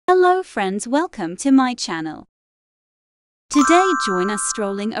Hello friends, welcome to my channel. Today join us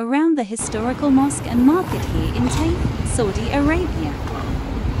strolling around the historical mosque and market here in Taif, Saudi Arabia.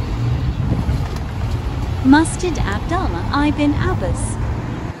 Masjid Abdullah ibn Abbas.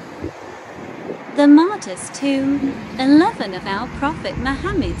 The martyr's tomb, 11 of our Prophet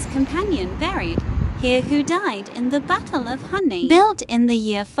Muhammad's companion buried here who died in the Battle of Hunayn, built in the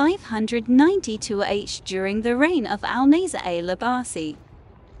year 592 AH during the reign of Al-Nasir al-Abbasi.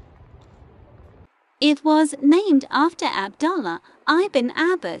 It was named after Abdullah ibn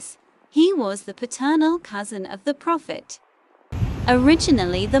Abbas. He was the paternal cousin of the Prophet.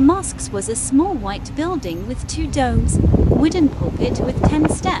 Originally, the mosque was a small white building with 2 domes, wooden pulpit with 10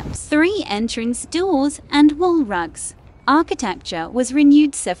 steps, 3 entrance doors, and wall rugs. Architecture was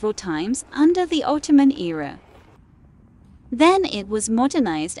renewed several times under the Ottoman era. Then it was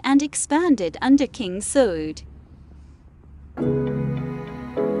modernized and expanded under King Saud.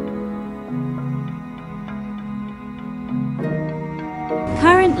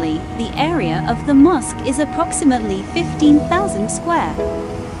 Currently, the area of the mosque is approximately 15,000 square.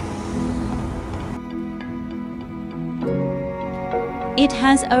 It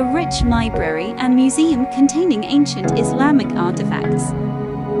has a rich library and museum containing ancient Islamic artifacts.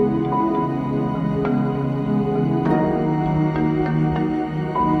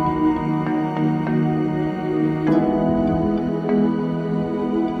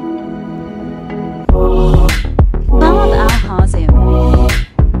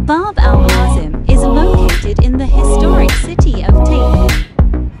 Hazm is located in the historic city of Taif.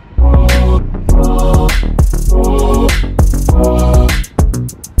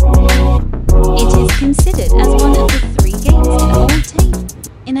 It is considered as one of the 3 gates in Old Taif,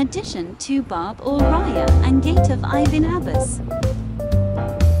 in addition to Bab al-Raya and Gate of Ibn Abbas.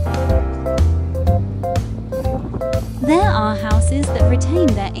 There are houses that retain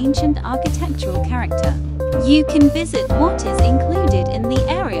their ancient architectural character. You can visit what is included in the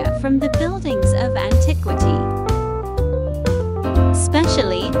area from the buildings of antiquity,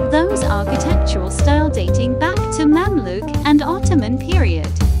 especially those architectural style dating back to Mamluk and Ottoman period.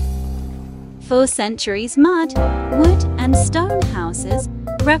 For centuries, mud, wood, and stone houses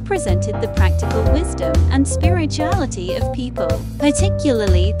represented the practical wisdom and spirituality of people,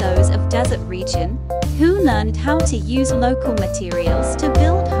 particularly those of desert region, who learned how to use local materials to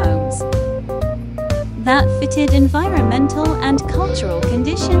build homes that fitted environmental and cultural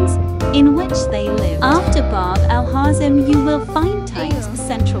conditions in which they lived. After Bab al-Hazm, you will find Taif's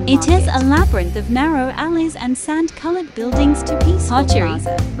central market. It is a labyrinth of narrow alleys and sand-colored buildings to peaceful pottery,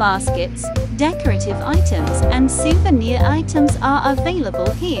 baskets, decorative items, and souvenir items are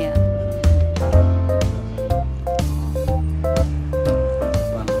available here.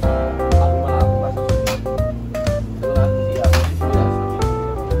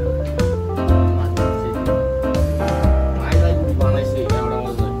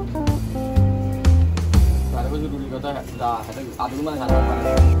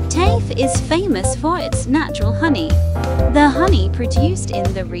 Taif is famous for its natural honey. The honey produced in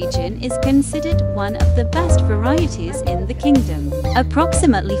the region is considered one of the best varieties in the kingdom.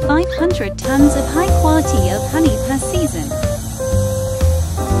 Approximately 500 tons of high quality of honey per season.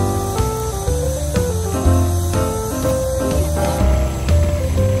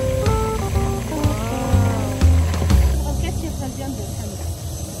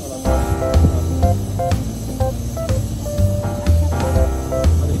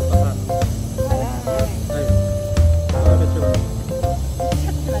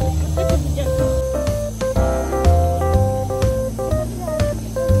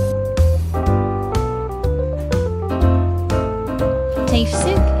 Taif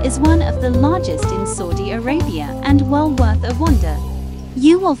Souq is one of the largest in Saudi Arabia and well worth a wander.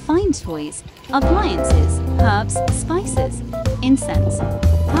 You will find toys, appliances, herbs, spices, incense,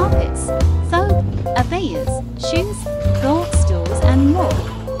 carpets, thobe, abayas, shoes, gold stools, and more.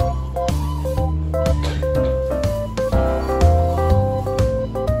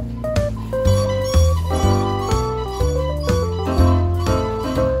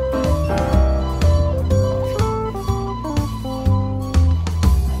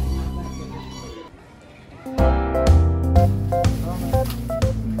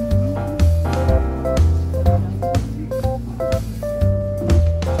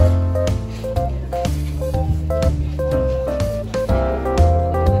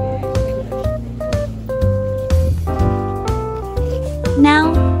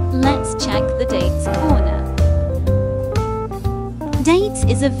 Now, let's check the dates corner. Dates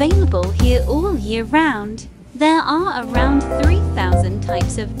is available here all year round. There are around 3,000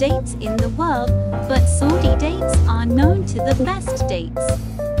 types of dates in the world, but Saudi dates are known to the best dates.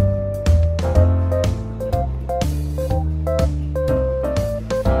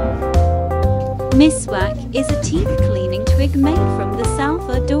 Miswak is a teeth-cleaning twig made from the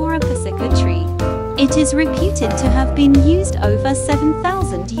Salvadora Pasica tree. It is reputed to have been used over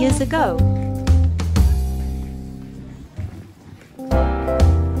 7,000 years ago.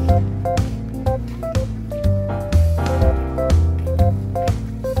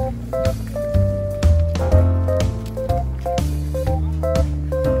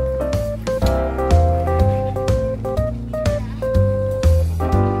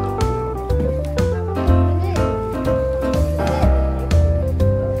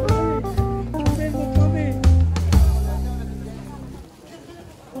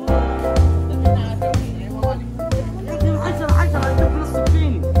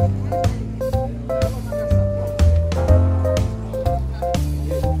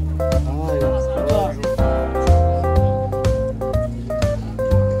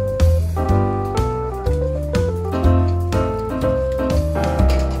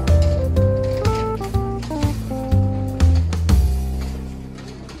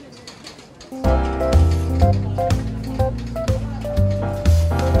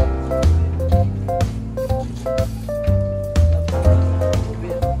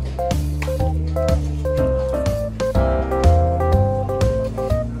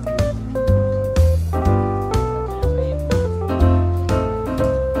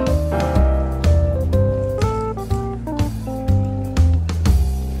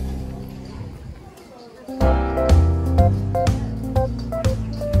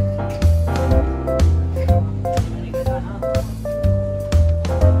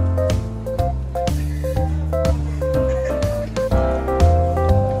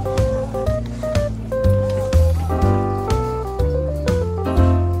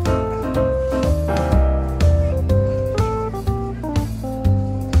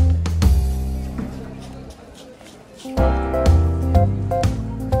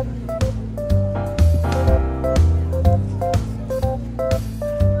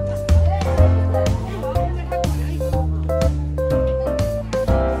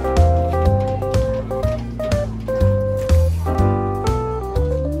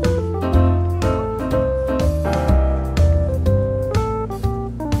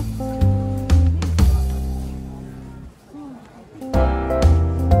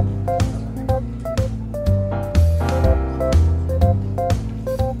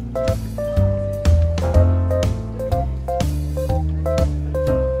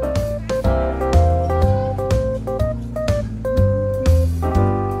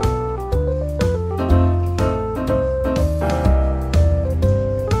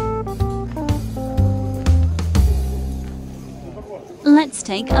 Let's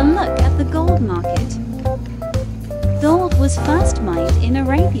take a look at the gold market. Gold was first mined in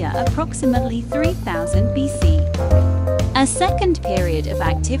Arabia approximately 3000 BC. A second period of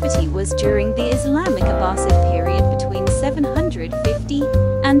activity was during the Islamic Abbasid period between 750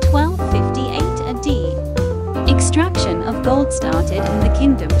 and 1258 AD. Extraction of gold started in the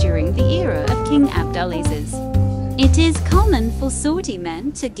kingdom during the era of King Abdulaziz. It is common for Saudi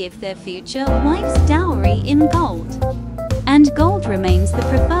men to give their future wives dowry in gold. And gold remains the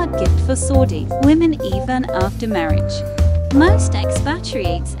preferred gift for Saudi women even after marriage. Most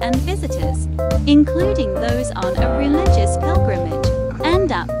expatriates and visitors, including those on a religious pilgrimage,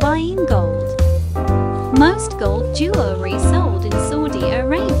 end up buying gold. Most gold jewelry sold in Saudi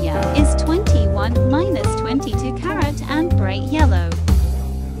Arabia is 21-22 carat and bright yellow.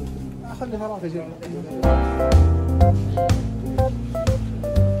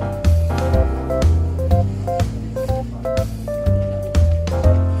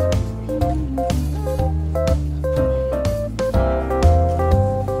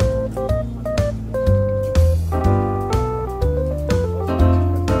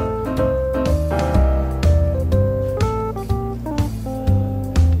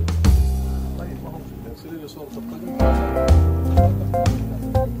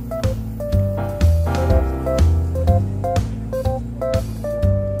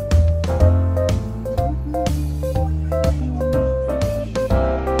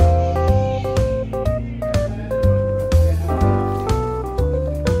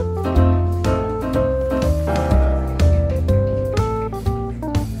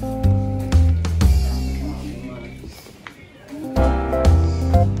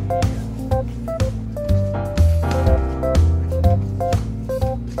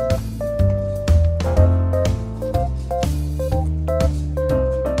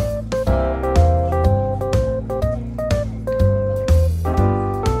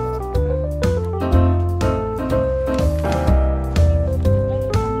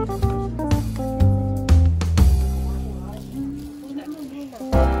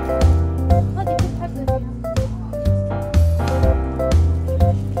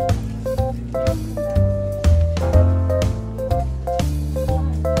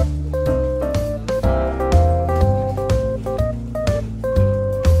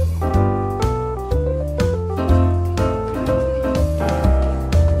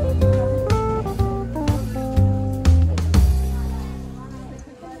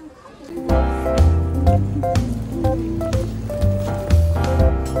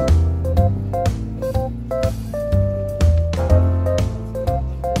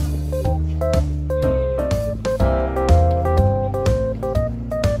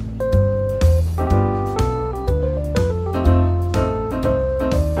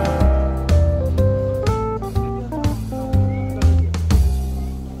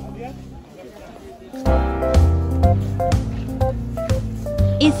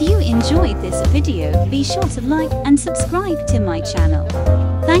 If you enjoyed this video, be sure to like and subscribe to my channel.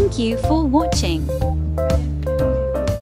 Thank you for watching.